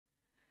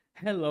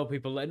Hello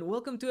people and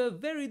welcome to a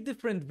very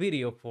different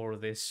video for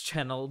this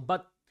channel,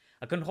 but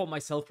I couldn't hold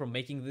myself from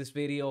making this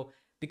video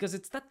because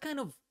it's that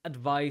kind of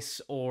advice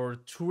or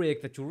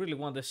trick that you really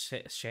want to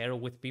share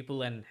with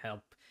people and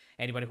help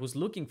anybody who's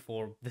looking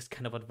for this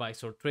kind of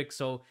advice or trick.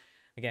 So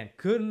again,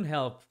 couldn't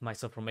help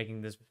myself from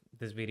making this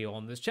video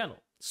on this channel.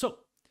 So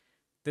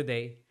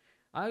today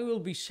I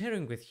will be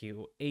sharing with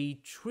you a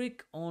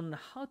trick on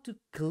how to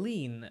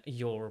clean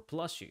your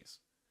plushies.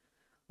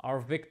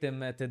 Our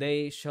victim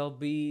today shall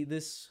be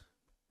this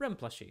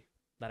plushie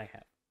that I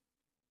have.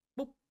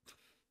 Boop.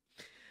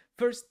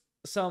 First,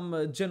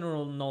 some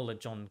general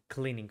knowledge on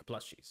cleaning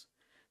plushies.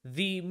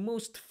 The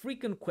most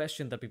frequent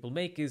question that people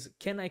make is,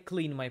 can I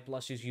clean my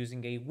plushies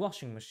using a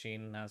washing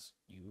machine as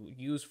you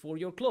use for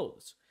your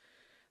clothes?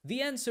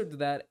 The answer to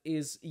that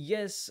is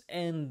yes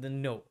and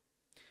no.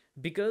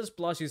 Because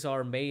plushies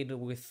are made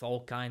with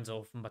all kinds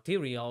of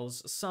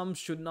materials, some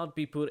should not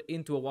be put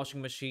into a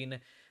washing machine,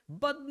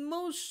 but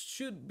most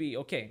should be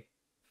okay.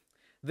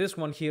 This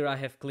one here I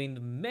have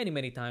cleaned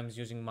many times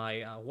using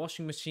my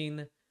washing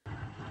machine,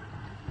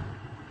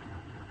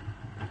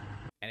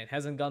 and it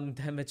hasn't gotten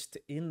damaged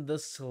in the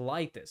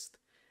slightest.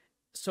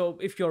 So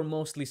if you're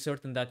mostly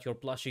certain that your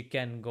plushie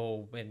can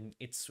go in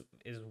its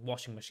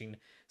washing machine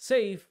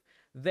safe,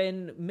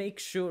 then make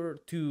sure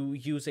to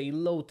use a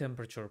low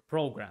temperature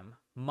program.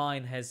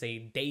 Mine has a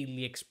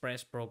daily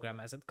express program,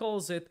 as it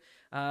calls it,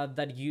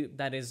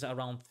 that is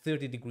around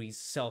 30 degrees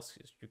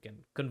Celsius. You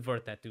can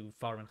convert that to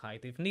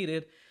Fahrenheit if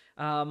needed.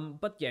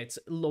 But yeah, it's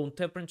low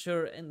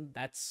temperature,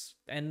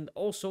 and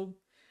also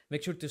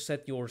make sure to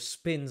set your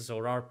spins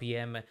or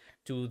RPM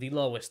to the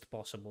lowest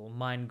possible.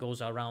 Mine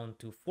goes around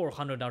to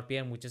 400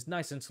 RPM, which is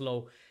nice and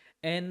slow.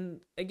 And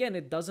again,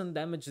 it doesn't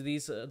damage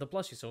the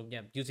plushies. So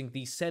yeah, using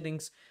these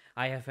settings,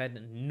 I have had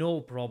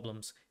no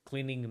problems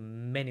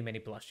cleaning many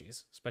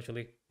plushies,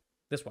 especially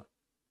this one.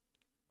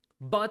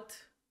 But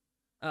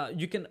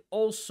you can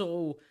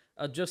also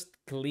just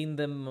clean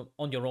them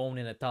on your own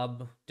in a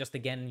tub. Just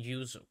again,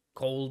 use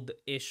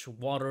cold-ish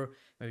water.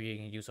 Maybe you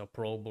can use a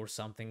probe or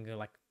something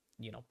like,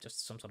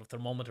 just some sort of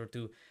thermometer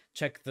to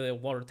check the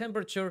water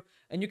temperature.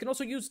 And you can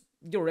also use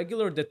your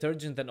regular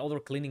detergent and other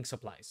cleaning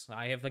supplies.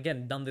 I have,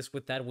 again, done this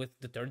with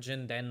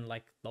detergent and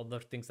like other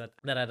things that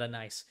add a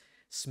nice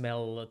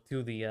smell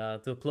to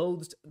the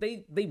clothes.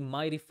 They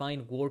mighty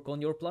fine work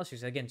on your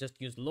plushies. Again, just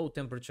use low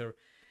temperature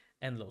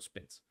and low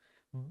spins.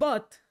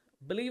 But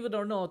believe it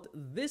or not,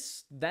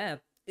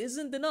 that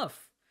isn't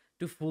enough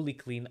to fully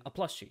clean a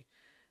plushie.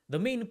 The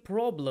main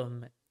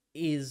problem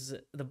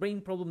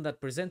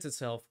that presents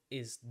itself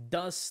is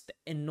dust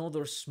and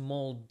other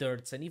small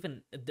dirts, and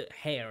even the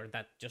hair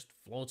that just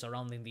floats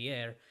around in the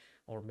air.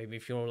 Or maybe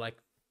if you're like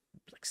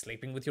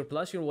sleeping with your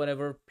plushie or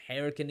whatever,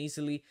 hair can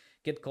easily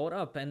get caught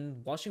up,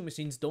 and washing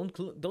machines don't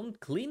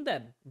clean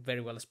that very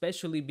well,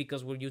 especially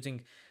because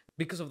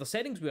of the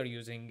settings we are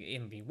using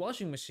in the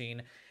washing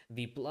machine.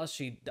 The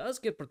plushie does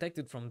get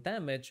protected from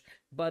damage,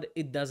 but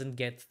it doesn't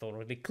get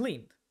thoroughly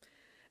cleaned.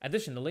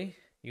 Additionally,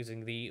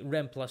 using the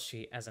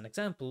plushie as an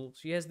example,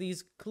 she has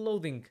these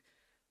clothing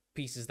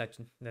pieces that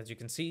you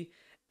can see,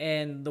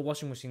 and the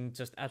washing machine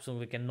just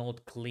absolutely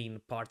cannot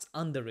clean parts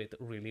under it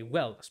really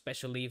well,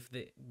 especially if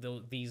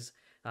these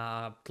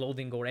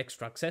clothing or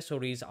extra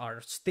accessories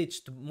are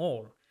stitched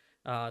more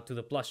to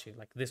the plushie.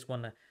 Like this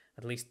one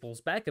at least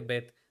pulls back a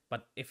bit,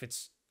 but if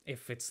it's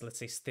let's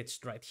say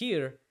stitched right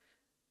here,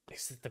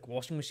 the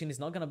washing machine is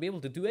not going to be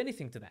able to do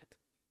anything to that.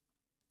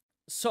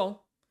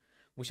 So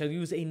we shall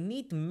use a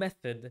neat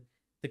method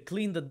to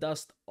clean the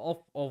dust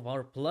off of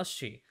our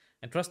plushie.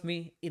 And trust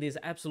me, it is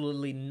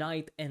absolutely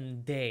night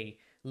and day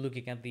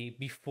looking at the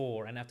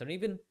before and after,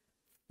 even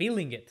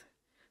feeling it.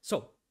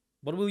 So,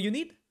 what will you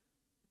need?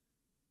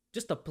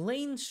 Just a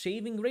plain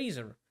shaving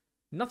razor.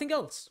 Nothing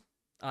else.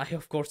 I,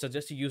 of course,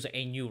 suggest you use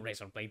a new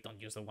razor blade. Don't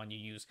use the one you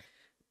use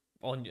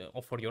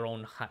for your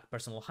own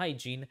personal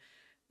hygiene.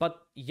 But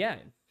yeah,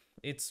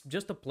 it's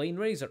just a plain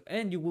razor,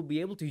 and you will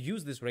be able to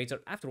use this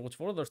razor afterwards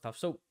for other stuff.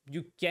 So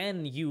you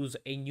can use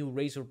a new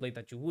razor blade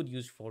that you would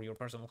use for your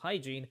personal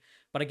hygiene,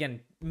 but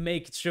again,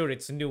 make sure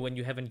it's new and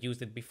you haven't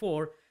used it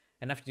before.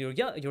 And after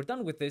you're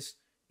done with this,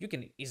 you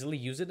can easily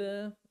use it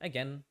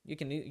again. You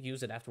can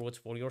use it afterwards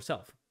for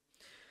yourself.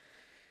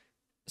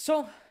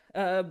 So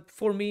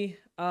for me,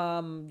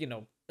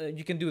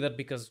 you can do that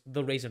because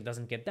the razor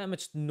doesn't get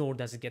damaged, nor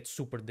does it get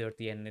super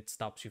dirty, and it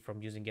stops you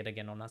from using it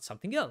again on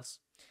something else.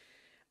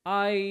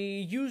 I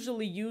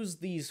usually use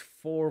these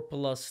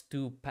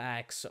 4+2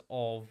 packs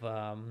of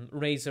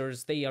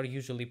razors. They are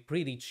usually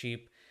pretty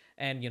cheap,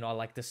 and I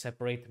like to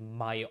separate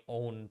my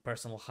own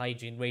personal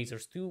hygiene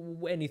razors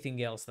to anything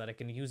else that I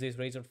can use this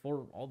razor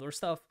for, other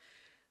stuff,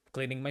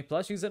 cleaning my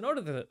plushies and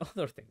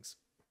other things.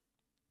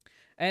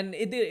 And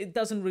it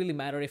doesn't really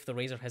matter if the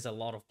razor has a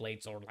lot of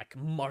blades or like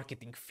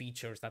marketing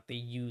features that they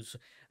use,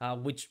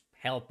 which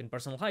help in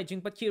personal hygiene,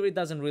 but here it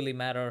doesn't really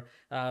matter.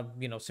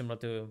 Similar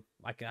to,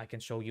 I can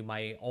show you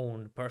my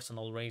own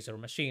personal razor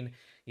machine.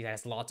 It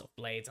has lots of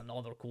blades and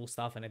other cool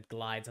stuff, and it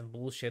glides and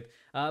bullshit.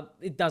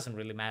 It doesn't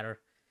really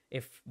matter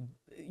if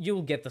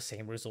you'll get the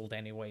same result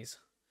anyways.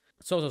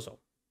 So.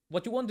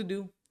 What you want to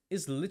do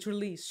is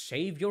literally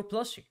shave your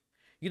plushie.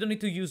 You don't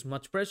need to use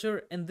much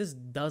pressure, and this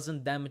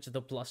doesn't damage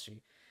the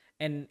plushie.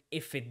 And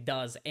if it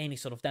does, any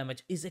sort of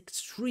damage is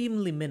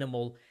extremely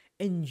minimal,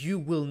 and you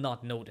will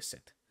not notice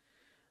it.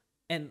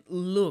 And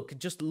look,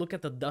 just look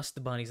at the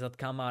dust bunnies that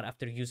come out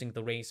after using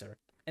the razor.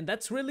 And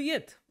that's really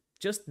it.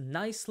 Just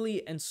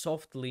nicely and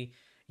softly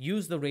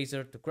use the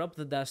razor to grab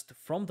the dust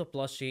from the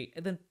plushie,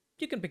 and then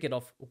you can pick it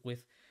off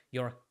with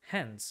your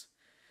hands.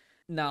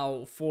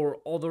 Now, for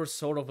other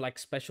sort of like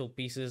special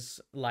pieces,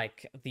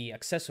 like the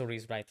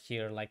accessories right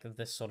here, like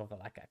this sort of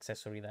like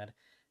accessory that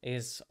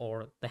is,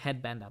 or the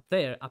headband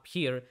up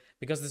here,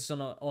 because this is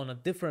on a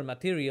different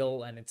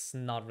material and it's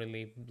not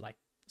really like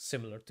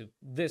similar to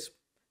this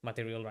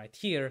material right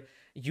here,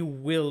 you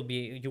will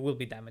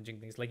be damaging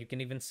these. Like you can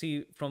even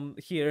see from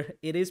here,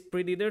 it is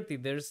pretty dirty.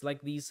 There's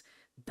like these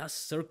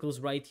dust circles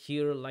right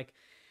here. Like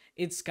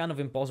it's kind of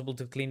impossible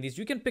to clean these.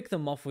 You can pick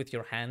them off with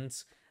your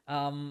hands.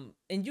 And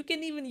you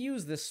can even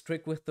use this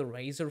trick with the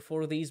razor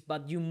for these,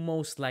 but you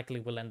most likely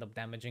will end up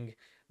damaging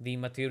the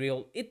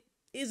material. It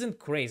isn't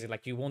crazy,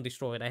 like you won't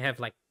destroy it. I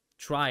have like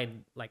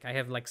tried, like I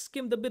have like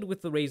skimmed a bit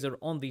with the razor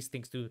on these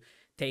things to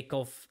take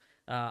off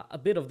a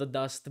bit of the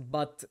dust,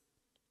 but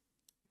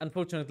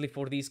unfortunately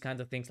for these kinds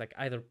of things, like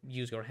either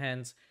use your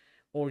hands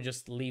or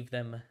just leave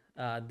them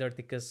dirty,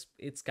 because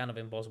it's kind of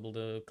impossible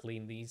to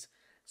clean these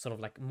sort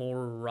of like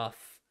more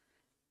rough.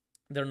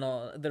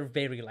 They're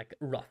very like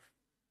rough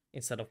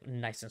instead of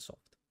nice and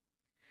soft.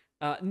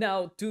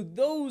 Now, to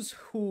those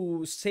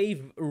who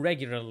shave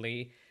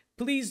regularly,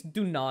 please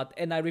do not,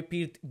 and I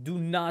repeat, do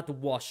not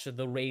wash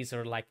the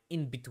razor like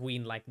in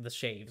between like the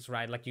shaves,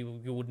 right? Like you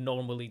would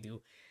normally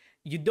do.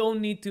 You don't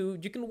need to.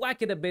 You can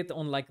whack it a bit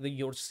on like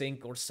your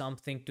sink or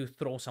something to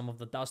throw some of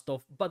the dust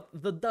off, but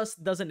the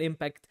dust doesn't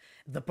impact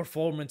the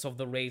performance of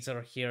the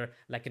razor here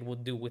like it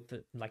would do with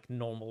like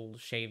normal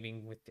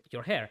shaving with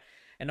your hair.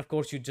 And of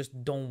course, you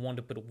just don't want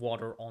to put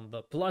water on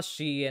the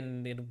plushie,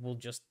 and it will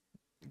just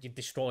you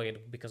destroy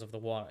it because of the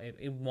water.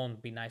 It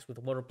won't be nice with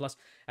water. Plus,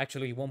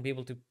 actually, you won't be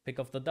able to pick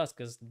off the dust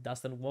because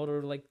dust and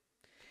water like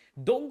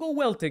don't go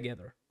well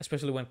together,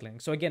 especially when cleaning.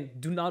 So again,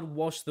 do not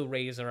wash the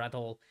razor at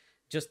all.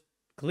 Just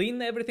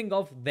clean everything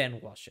off, then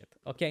wash it,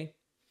 okay?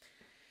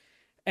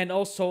 And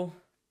also,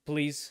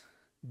 please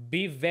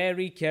be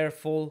very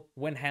careful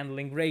when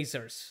handling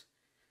razors.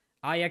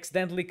 I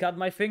accidentally cut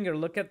my finger.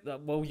 Look at the,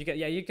 well,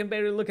 you can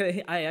barely look at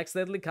it. I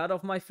accidentally cut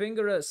off my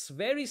finger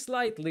very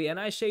slightly, and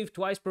I shave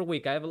twice per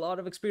week. I have a lot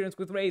of experience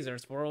with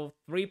razors for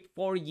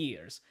 3-4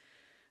 years.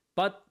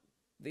 But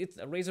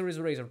a razor is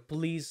a razor.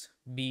 Please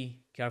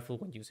be careful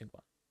when using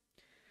one.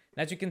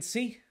 And as you can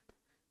see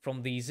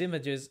from these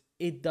images,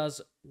 it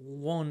does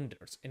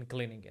wonders in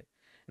cleaning it.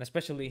 And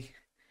especially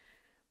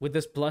with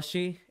this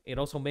plushie, it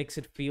also makes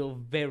it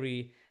feel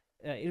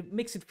it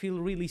makes it feel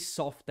really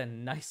soft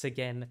and nice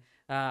again.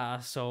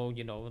 So,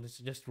 you know, it's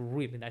just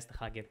really nice to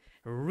hug it.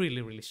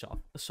 Really, really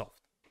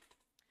soft.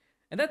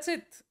 And that's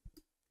it.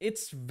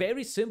 It's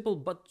very simple,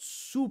 but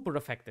super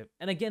effective.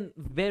 And again,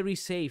 very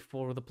safe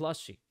for the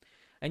plushie.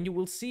 And you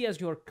will see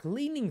as you're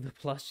cleaning the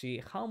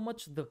plushie how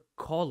much the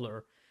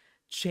color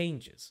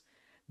changes.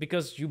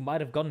 Because you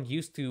might have gotten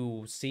used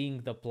to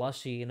seeing the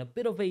plushie in a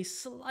bit of a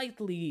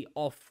slightly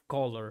off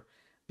color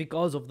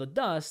because of the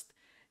dust.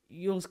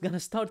 You're gonna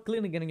start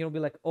cleaning it and you'll be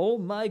like, oh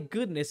my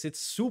goodness,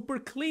 it's super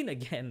clean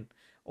again.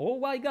 Oh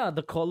my god,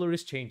 the color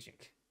is changing.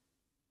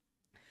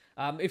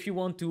 If you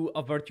want to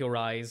avert your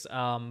eyes,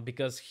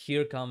 because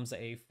here comes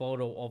a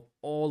photo of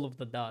all of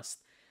the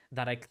dust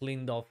that I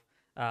cleaned off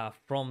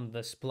from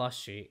this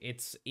plushie.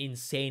 It's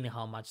insane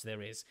how much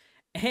there is.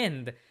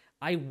 And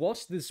I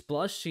washed this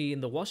plushie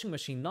in the washing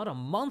machine not a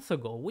month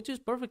ago, which is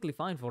perfectly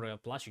fine for a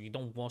plushie. You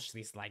don't wash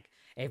these like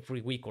every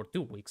week or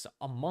 2 weeks.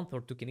 A month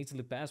or two can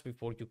easily pass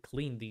before you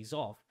clean these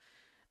off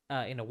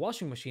in a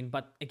washing machine.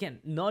 But again,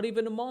 not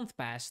even a month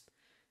passed.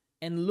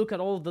 And look at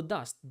all the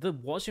dust. The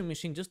washing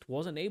machine just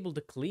wasn't able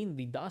to clean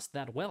the dust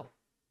that well.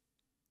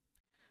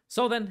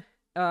 So then,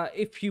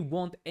 if you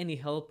want any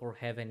help or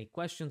have any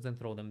questions, then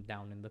throw them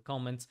down in the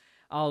comments.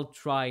 I'll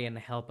try and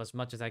help as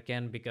much as I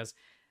can, because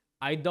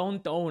I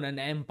don't own an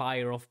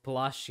empire of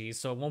plushies,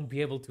 so I won't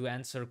be able to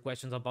answer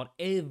questions about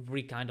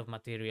every kind of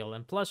material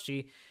and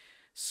plushie.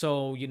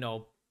 So, you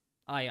know,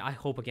 I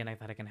hope again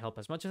that I can help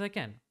as much as I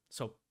can.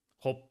 So,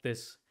 hope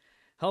this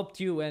helped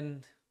you,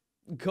 and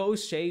go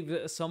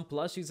shave some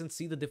plushies and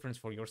see the difference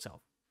for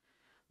yourself.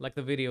 Like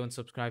the video and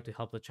subscribe to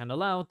help the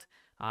channel out.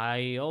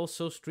 I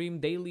also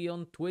stream daily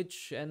on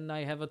Twitch, and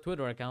I have a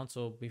Twitter account,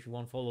 so if you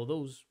want to follow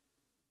those,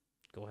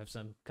 go have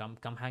some, come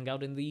hang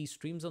out in the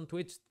streams on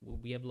Twitch.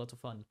 We have lots of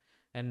fun.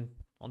 And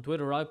on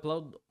Twitter, I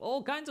upload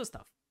all kinds of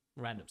stuff,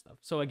 random stuff.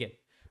 So again,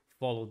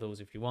 follow those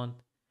if you want.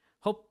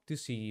 Hope to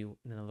see you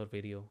in another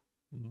video.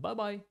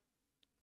 Bye-bye.